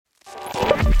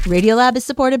RadioLab is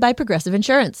supported by Progressive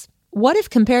Insurance. What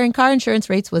if comparing car insurance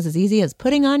rates was as easy as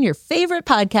putting on your favorite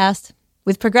podcast?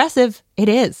 With Progressive, it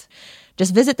is.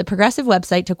 Just visit the Progressive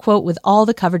website to quote with all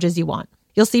the coverages you want.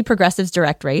 You'll see Progressive's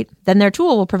direct rate. Then their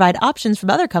tool will provide options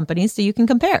from other companies so you can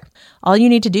compare. All you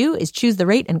need to do is choose the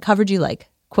rate and coverage you like.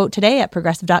 Quote today at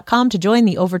Progressive.com to join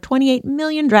the over 28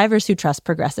 million drivers who trust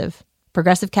Progressive.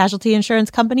 Progressive Casualty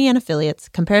Insurance Company and Affiliates.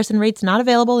 Comparison rates not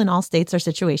available in all states or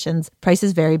situations.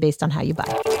 Prices vary based on how you buy.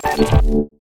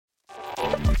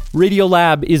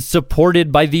 RadioLab is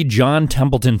supported by the John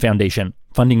Templeton Foundation,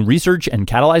 funding research and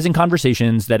catalyzing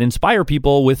conversations that inspire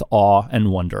people with awe and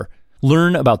wonder.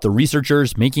 Learn about the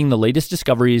researchers making the latest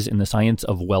discoveries in the science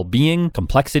of well-being,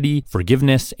 complexity,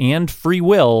 forgiveness, and free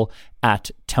will at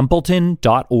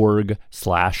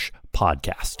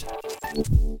templeton.org/podcast.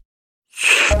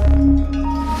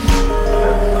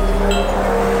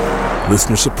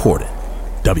 Listener supported.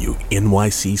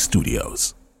 WNYC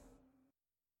Studios.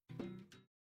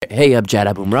 Hey, I'm Jad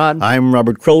Abumrad. I'm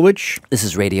Robert Krulwich. This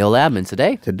is RadioLab, and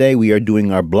Today we are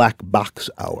doing our Black Box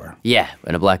Hour. Yeah,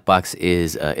 and a black box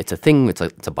is, it's a thing, it's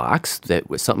a box that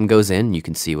something goes in, you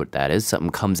can see what that is.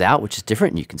 Something comes out, which is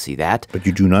different, and you can see that. But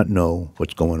you do not know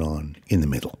what's going on in the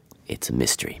middle. It's a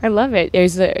mystery. I love it.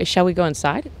 Shall we go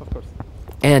inside? Of course.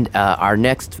 And our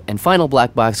next and final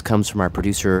black box comes from our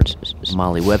producer,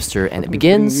 Molly Webster, and it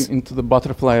begins... into the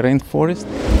butterfly rainforest.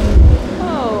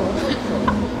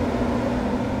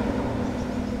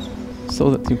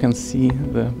 So that you can see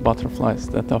the butterflies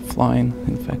that are flying,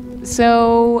 in fact.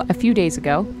 So, a few days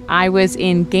ago, I was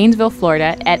in Gainesville,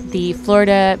 Florida, at the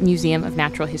Florida Museum of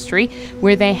Natural History,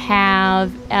 where they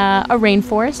have a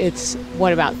rainforest. It's,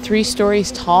 about 3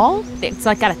 stories tall? It's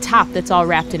like got a top that's all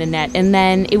wrapped in a net, and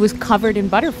then it was covered in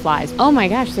butterflies. Oh my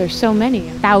gosh, there's so many.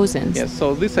 Thousands. Yes,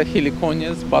 so these are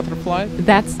heliconias butterflies.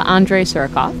 That's Andrei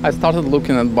Surikov. I started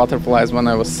looking at butterflies when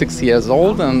I was 6 years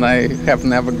old, and I have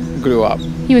never grew up.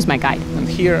 He was my guide. And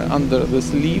here under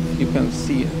this leaf, you can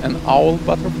see an owl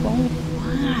butterfly. Wow.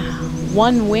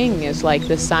 One wing is like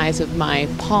the size of my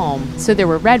palm. So there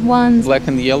were red ones, black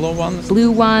and yellow ones, blue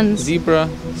ones, zebra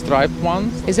striped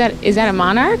ones. Is that a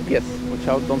monarch? Yes. Watch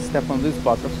out, don't step on this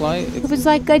butterfly. It was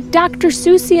like a Dr.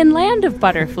 Seussian land of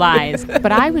butterflies.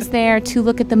 But I was there to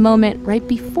look at the moment right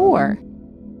before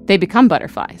they become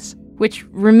butterflies, which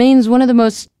remains one of the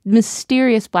most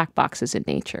mysterious black boxes in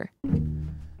nature.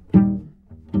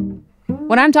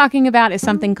 What I'm talking about is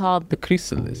something called the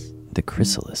chrysalis. The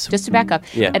chrysalis. Just to back up,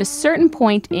 At a certain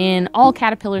point in all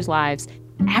caterpillars' lives,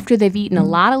 after they've eaten a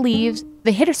lot of leaves,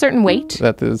 they hit a certain weight.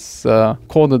 That is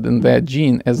coded in their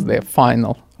gene as their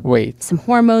final weight. Some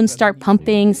hormones start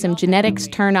pumping, some genetics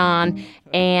turn on,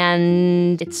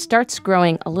 and it starts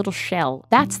growing a little shell.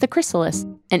 That's the chrysalis.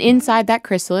 And inside that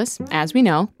chrysalis, as we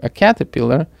know, a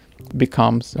caterpillar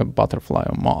becomes a butterfly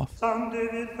or moth.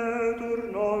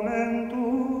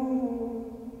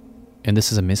 And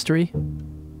this is a mystery?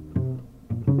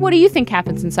 What do you think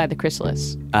happens inside the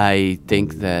chrysalis? I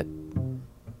think that...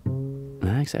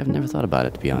 Actually, I've never thought about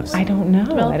it, to be honest. I don't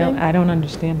know. I don't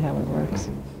understand how it works.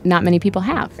 Not many people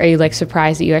have. Are you,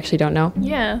 surprised that you actually don't know?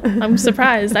 Yeah, I'm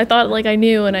surprised. I thought, I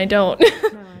knew, and I don't.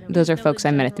 Those are folks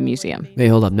I met at the museum. Hey,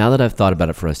 hold up. Now that I've thought about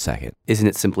it for a second. Isn't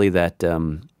it simply that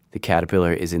the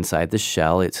caterpillar is inside the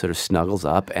shell, it sort of snuggles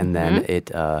up, and then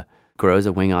it grows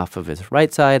a wing off of its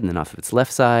right side and then off of its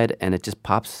left side, and it just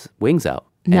pops wings out?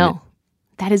 No.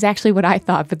 That is actually what I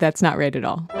thought, but that's not right at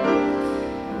all. So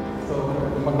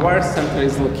the McGuire Center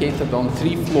is located on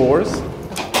 3 floors.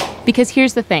 Because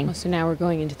here's the thing. So now we're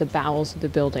going into the bowels of the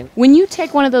building. When you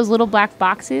take one of those little black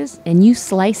boxes and you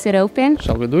slice it open...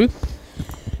 Shall we do it?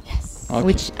 Yes. Okay.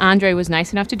 Which Andre was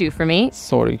nice enough to do for me.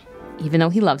 Sorry. Even though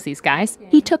he loves these guys.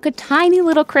 He took a tiny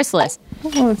little chrysalis.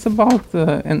 Oh, it's about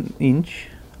an inch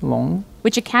long.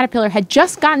 Which a caterpillar had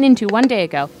just gotten into one day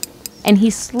ago. And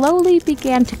he slowly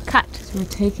began to cut. So we're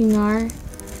taking our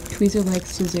tweezer-like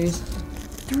scissors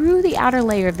through the outer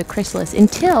layer of the chrysalis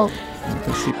until... You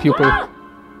can see pupa.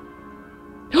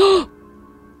 Oh.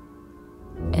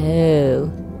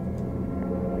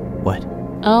 What?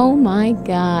 Oh my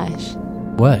gosh.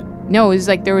 What? No, it was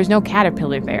like there was no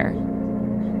caterpillar there.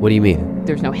 What do you mean?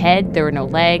 There was no head, there were no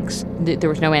legs, there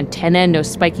was no antenna, no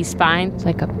spiky spine. It's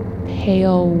like a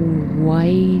pale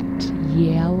white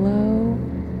yellow.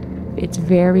 It's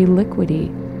very liquidy.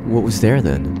 What was there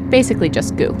then? Basically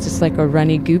just goo. It's just like a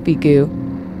runny, goopy goo.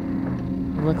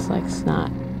 It looks like snot.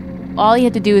 All he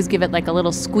had to do is give it like a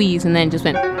little squeeze and then just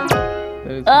went,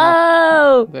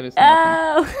 oh!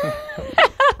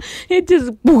 It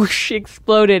just whoosh,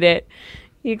 exploded it.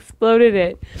 He exploded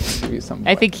it.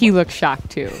 I think he looked shocked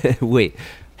too. Wait,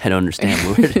 I don't understand.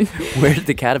 Where did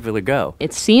the caterpillar go?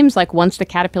 It seems like once the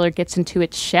caterpillar gets into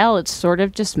its shell, it sort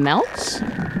of just melts.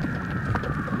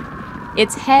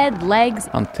 Its head, legs,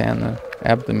 Antenna,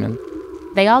 abdomen.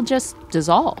 they all just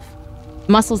dissolve.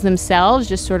 Muscles themselves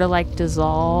just sort of like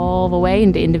dissolve away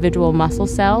into individual muscle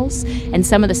cells, and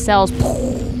some of the cells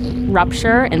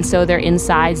rupture, and so their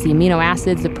insides, the amino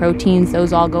acids, the proteins,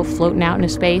 those all go floating out into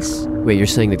space. Wait, you're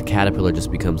saying that the caterpillar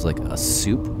just becomes like a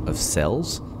soup of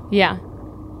cells? Yeah.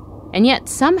 And yet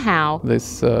somehow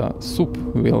This soup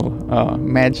will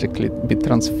magically be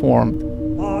transformed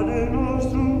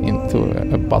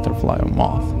into a butterfly or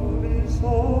moth.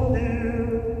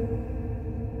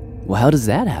 Well, how does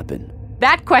that happen?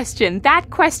 that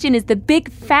question is the big,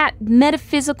 fat,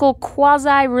 metaphysical,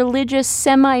 quasi-religious,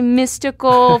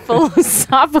 semi-mystical,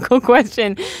 philosophical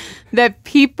question that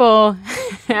people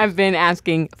have been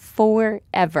asking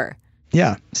forever.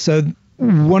 Yeah, so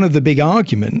one of the big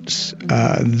arguments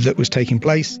that was taking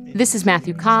place. This is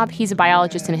Matthew Cobb. He's a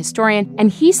biologist and a historian, and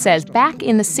he says back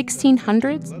in the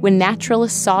 1600s, when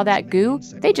naturalists saw that goo,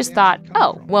 they just thought,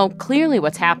 oh, well, clearly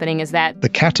what's happening is that The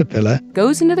caterpillar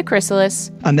goes into the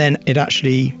chrysalis, and then it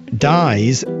actually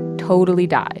dies. Totally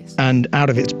dies. And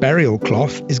out of its burial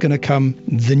cloth is going to come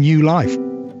the new life.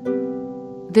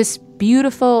 This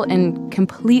beautiful and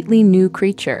completely new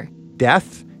creature.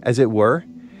 Death, as it were,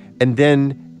 and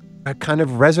then a kind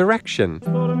of resurrection.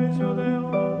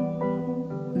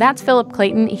 That's Philip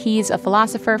Clayton. He's a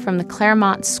philosopher from the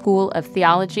Claremont School of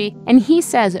Theology. And he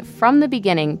says that from the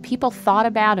beginning, people thought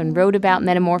about and wrote about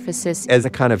metamorphosis as a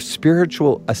kind of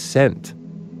spiritual ascent.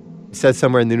 It says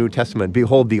somewhere in the New Testament,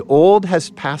 behold, the old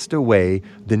has passed away,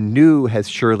 the new has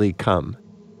surely come.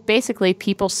 Basically,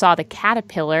 people saw the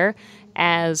caterpillar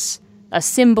as a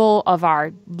symbol of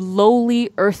our lowly,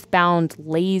 earthbound,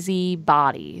 lazy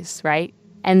bodies, right?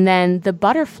 And then the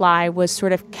butterfly was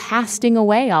sort of casting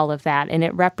away all of that, and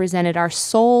it represented our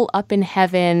soul up in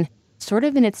heaven, sort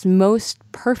of in its most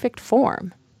perfect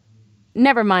form.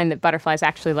 Never mind that butterflies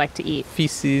actually like to eat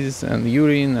feces and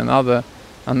urine and other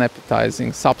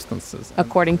unappetizing substances.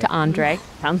 According to Andre.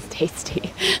 Sounds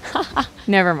tasty.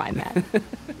 Never mind that.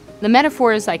 The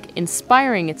metaphor is like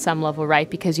inspiring at some level, right?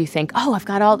 Because you think, oh,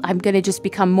 I'm going to just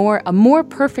become a more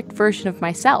perfect version of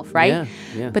myself, right?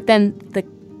 Yeah. But then the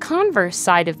converse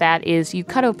side of that is you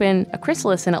cut open a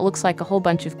chrysalis and it looks like a whole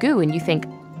bunch of goo, and you think,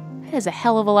 that is a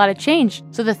hell of a lot of change.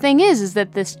 So the thing is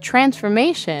that this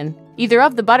transformation, either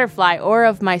of the butterfly or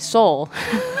of my soul,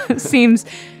 seems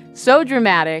so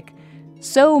dramatic,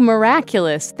 so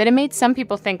miraculous, that it made some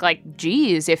people think like,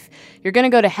 geez, if you're going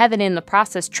to go to heaven in the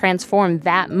process transform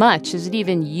that much, is it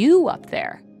even you up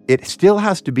there? It still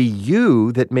has to be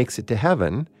you that makes it to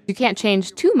heaven. You can't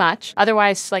change too much.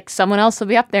 Otherwise, like, someone else will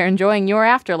be up there enjoying your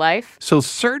afterlife. So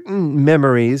certain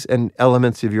memories and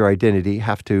elements of your identity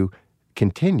have to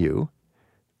continue,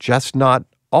 just not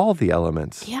all the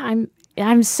elements. Yeah,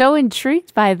 I'm so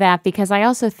intrigued by that, because I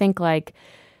also think, like,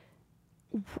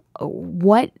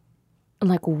 what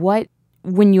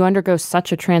when you undergo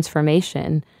such a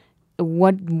transformation,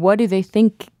 what do they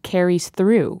think carries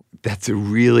through? That's a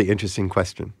really interesting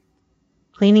question.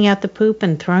 Cleaning out the poop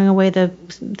and throwing away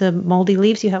the moldy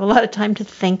leaves, you have a lot of time to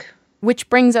think. Which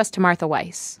brings us to Martha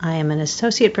Weiss. I am an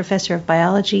associate professor of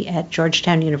biology at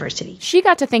Georgetown University. She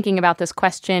got to thinking about this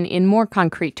question in more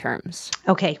concrete terms.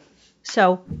 Okay,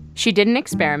 so she did an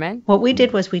experiment. What we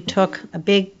did was we took a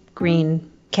big green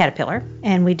caterpillar,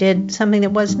 and we did something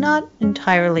that was not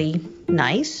entirely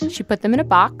nice. She put them in a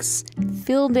box,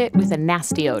 filled it with a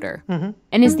nasty odor. Mm-hmm.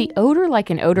 And is the odor like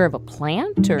an odor of a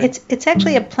plant? Or? It's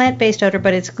actually a plant-based odor,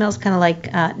 but it smells kind of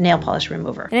like nail polish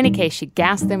remover. In any case, she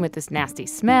gassed them with this nasty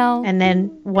smell. And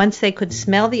then once they could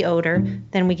smell the odor,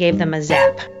 then we gave them a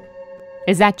zap.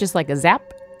 Is that just like a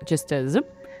zap? Just a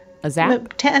zip? A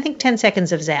zap? I think 10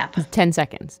 seconds of zap. 10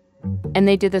 seconds. And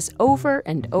they did this over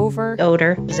and over.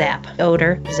 Odor, zap,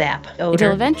 odor, zap, odor.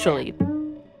 Until eventually,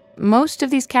 most of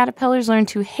these caterpillars learn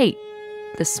to hate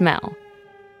the smell.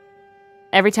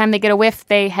 Every time they get a whiff,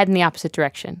 they head in the opposite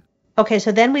direction. Okay,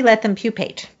 so then we let them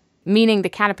pupate. Meaning the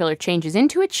caterpillar changes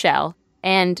into its shell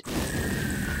and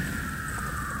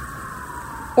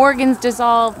organs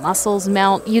dissolve, muscles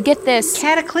melt. You get this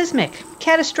cataclysmic,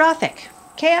 catastrophic,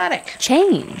 chaotic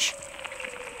change.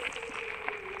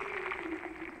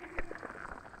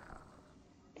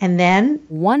 And then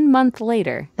 1 month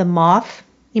later, the moth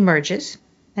emerges.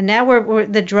 And now we're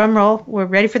the drum roll. We're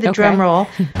ready for the drum roll.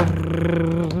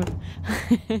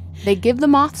 They give the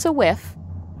moths a whiff.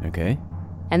 Okay.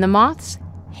 And the moths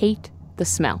hate the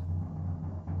smell.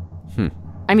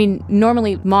 I mean,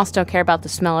 normally moths don't care about the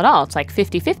smell at all. It's like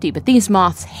 50-50, but these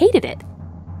moths hated it.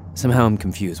 Somehow I'm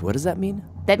confused. What does that mean?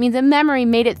 That means a memory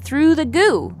made it through the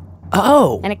goo.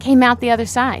 Oh. And it came out the other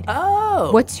side.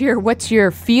 Oh. What's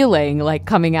your feeling like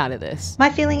coming out of this? My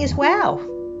feeling is wow.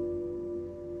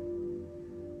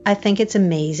 I think it's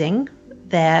amazing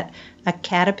that a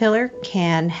caterpillar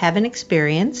can have an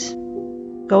experience,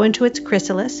 go into its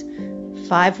chrysalis,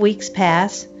 5 weeks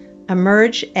pass,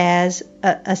 emerge as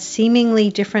a seemingly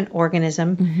different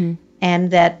organism,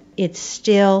 and that it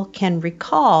still can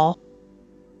recall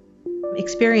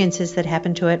experiences that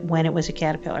happened to it when it was a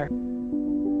caterpillar.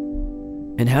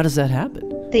 And how does that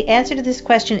happen? The answer to this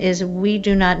question is we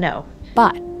do not know.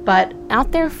 But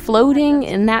out there floating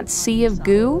in that sea of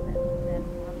goo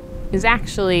is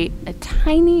actually a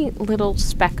tiny little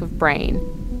speck of brain.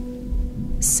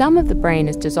 Some of the brain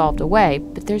is dissolved away,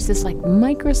 but there's this like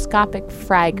microscopic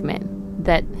fragment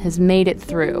that has made it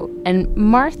through. And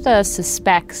Martha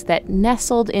suspects that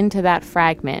nestled into that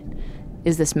fragment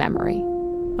is this memory.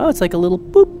 Oh, it's like a little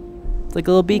boop. It's like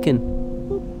a little beacon.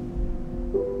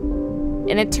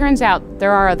 And it turns out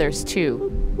there are others too.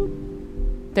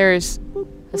 There's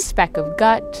a speck of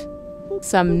gut,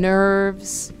 some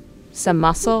nerves, some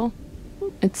muscle.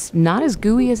 It's not as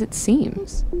gooey as it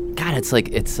seems. God, it's like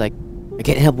I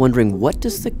can't help wondering, what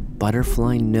does the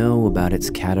butterfly know about its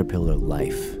caterpillar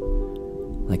life?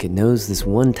 Like, it knows this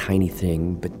one tiny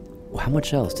thing, but how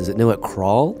much else? Does it know it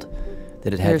crawled?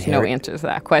 That it had There's hair? no answer to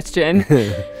that question.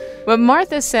 But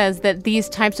Martha says that these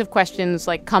types of questions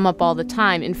like come up all the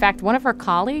time. In fact, one of her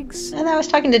colleagues... And I was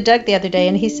talking to Doug the other day,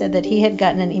 and he said that he had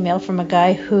gotten an email from a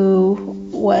guy who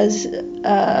was...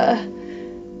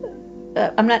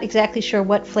 I'm not exactly sure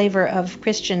what flavor of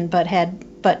Christian, but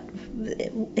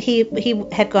he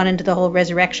had gone into the whole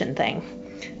resurrection thing.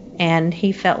 And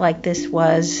he felt like this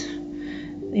was,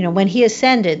 when he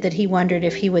ascended, that he wondered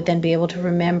if he would then be able to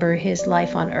remember his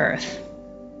life on earth.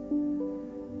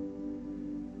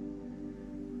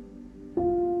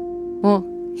 Well,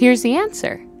 here's the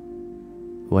answer.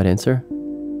 What answer?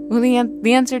 Well,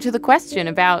 the answer to the question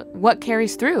about what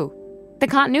carries through. The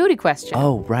continuity question.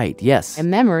 Oh, right, yes. And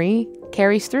memory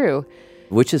carries through.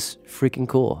 Which is freaking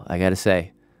cool, I gotta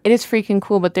say. It is freaking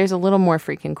cool, but there's a little more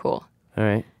freaking cool. All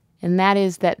right. And that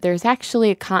is that there's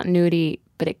actually a continuity,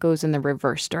 but it goes in the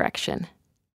reverse direction.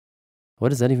 What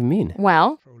does that even mean?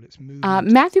 Well,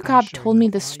 Matthew Cobb told me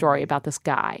this story about this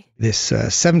guy. This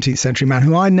 17th century man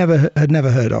who I had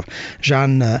never heard of.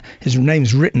 Jan, his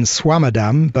name's written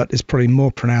Swammerdam, but it's probably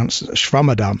more pronounced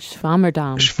Schwammerdam.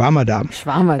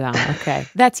 Schwammerdam, okay.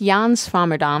 That's Jan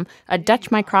Swammerdam, a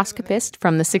Dutch microscopist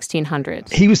from the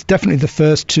 1600s. He was definitely the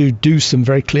first to do some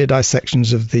very clear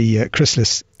dissections of the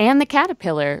chrysalis. And the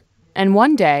caterpillar. And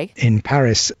one day... in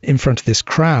Paris, in front of this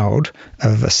crowd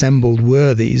of assembled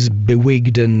worthies,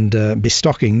 bewigged and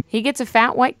bestocking... he gets a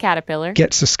fat white caterpillar...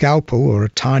 gets a scalpel or a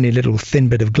tiny little thin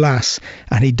bit of glass,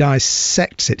 and he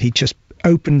dissects it. He just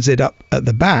opens it up at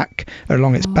the back,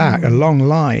 along its back, a long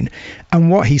line. And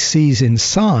what he sees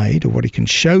inside, or what he can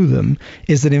show them,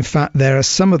 is that in fact there are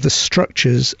some of the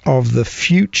structures of the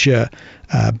future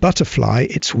butterfly,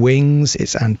 its wings,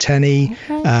 its antennae,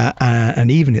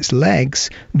 and even its legs,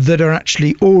 that are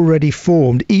actually already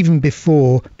formed even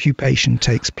before pupation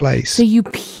takes place. So you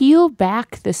peel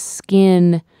back the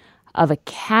skin of a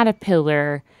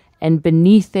caterpillar, and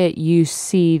beneath it you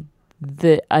see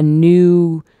the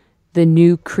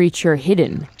new creature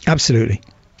hidden. Absolutely.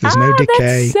 There's no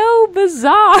decay. That's so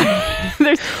bizarre.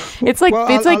 It's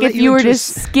like if you were to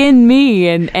skin me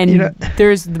and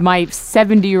there's my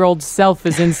 70-year-old self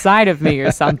is inside of me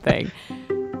or something.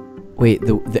 Wait,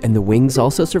 and the wings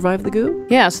also survive the goo?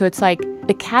 Yeah, so it's like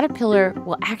the caterpillar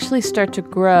will actually start to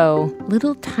grow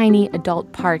little tiny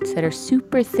adult parts that are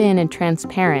super thin and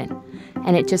transparent,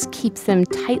 and it just keeps them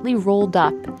tightly rolled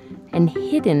up and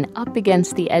hidden up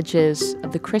against the edges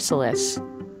of the chrysalis,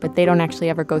 but they don't actually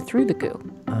ever go through the goo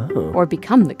or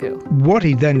become the goo. What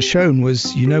he'd then shown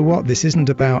was, this isn't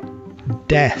about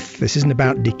death, this isn't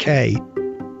about decay,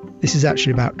 this is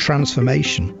actually about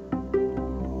transformation.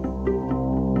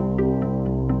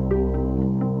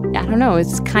 I don't know,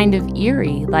 it's kind of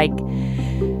eerie. Like,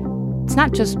 it's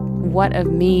not just what of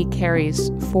me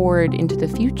carries forward into the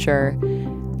future,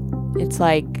 it's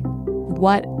like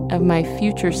what of my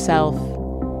future self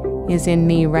is in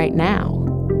me right now.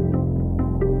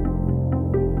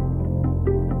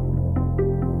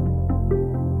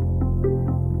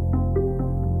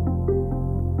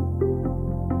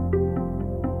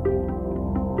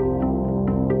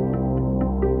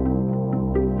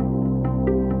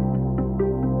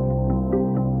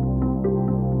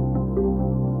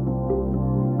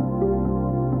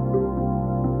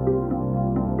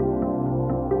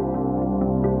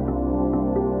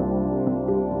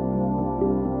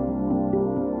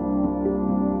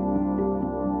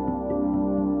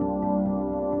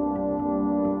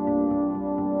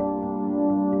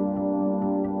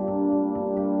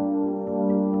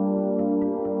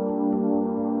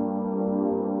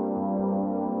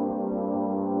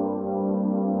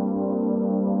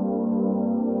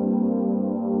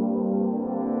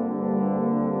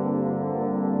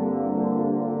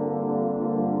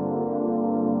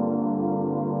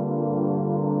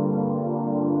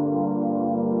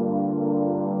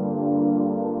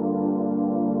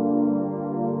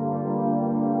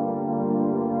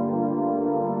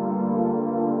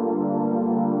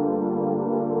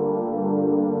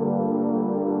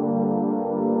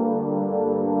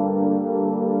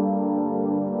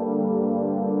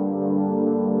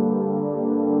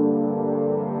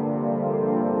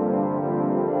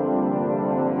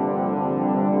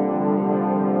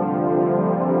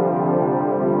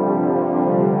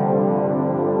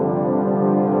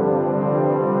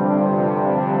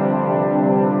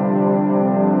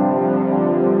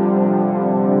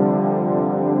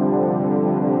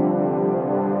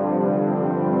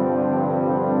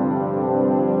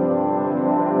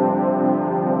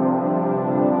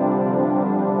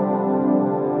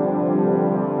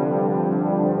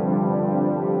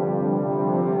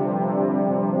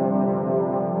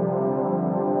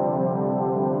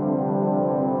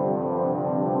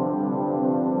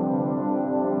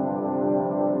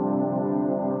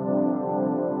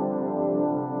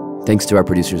 Thanks to our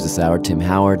producers this hour, Tim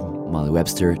Howard, Molly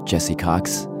Webster, Jesse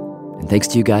Cox. And thanks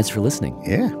to you guys for listening.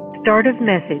 Yeah. Start of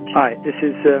message. Hi, this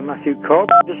is Matthew Cobb.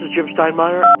 This is Jim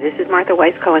Steinmeier. This is Martha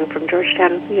Weiss calling from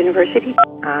Georgetown University.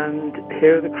 And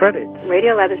here are the credits.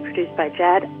 RadioLab is produced by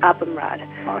Jad Abumrad.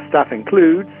 Our staff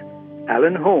includes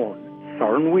Alan Horn,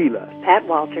 Soren Wheeler, Pat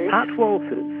Walters,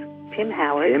 Tim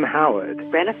Howard,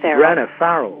 Brenna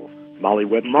Farrell, Molly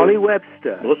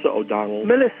Webster, Melissa O'Donnell,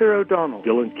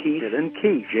 Dylan Keith,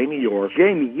 Jamie York,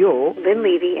 Lynn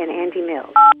Levy, and Andy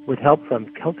Mills. With help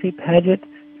from Kelsey Paget,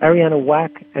 Ariana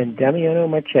Wack, and Damiano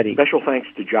Marchetti. Special thanks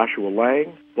to Joshua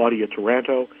Lang, Claudia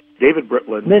Taranto, David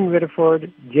Britland, Lynn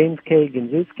Ritterford, James K.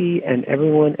 Ginzewski, and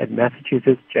everyone at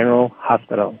Massachusetts General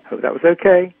Hospital. Hope that was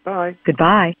okay. Bye.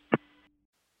 Goodbye.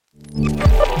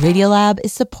 RadioLab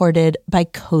is supported by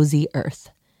Cozy Earth.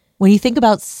 When you think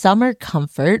about summer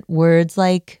comfort, words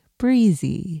like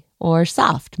breezy or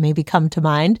soft maybe come to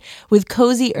mind. With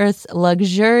Cozy Earth's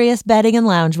luxurious bedding and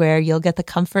loungewear, you'll get the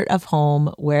comfort of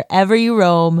home wherever you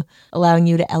roam, allowing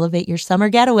you to elevate your summer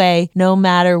getaway no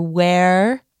matter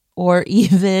where or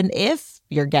even if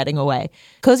you're getting away.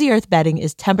 Cozy Earth bedding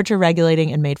is temperature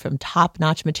regulating and made from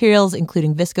top-notch materials,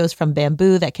 including viscose from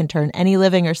bamboo that can turn any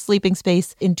living or sleeping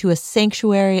space into a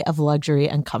sanctuary of luxury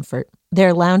and comfort.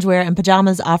 Their loungewear and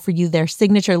pajamas offer you their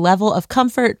signature level of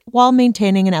comfort while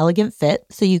maintaining an elegant fit,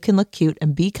 so you can look cute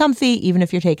and be comfy even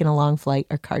if you're taking a long flight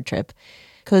or car trip.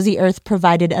 Cozy Earth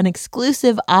provided an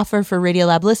exclusive offer for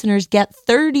RadioLab listeners. Get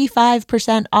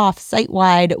 35% off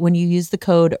site-wide when you use the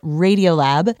code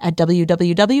RadioLab at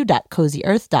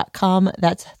www.cozyearth.com.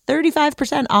 That's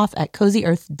 35% off at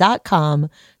cozyearth.com,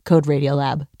 code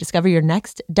RadioLab. Discover your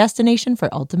next destination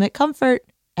for ultimate comfort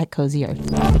at Cozy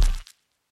Earth.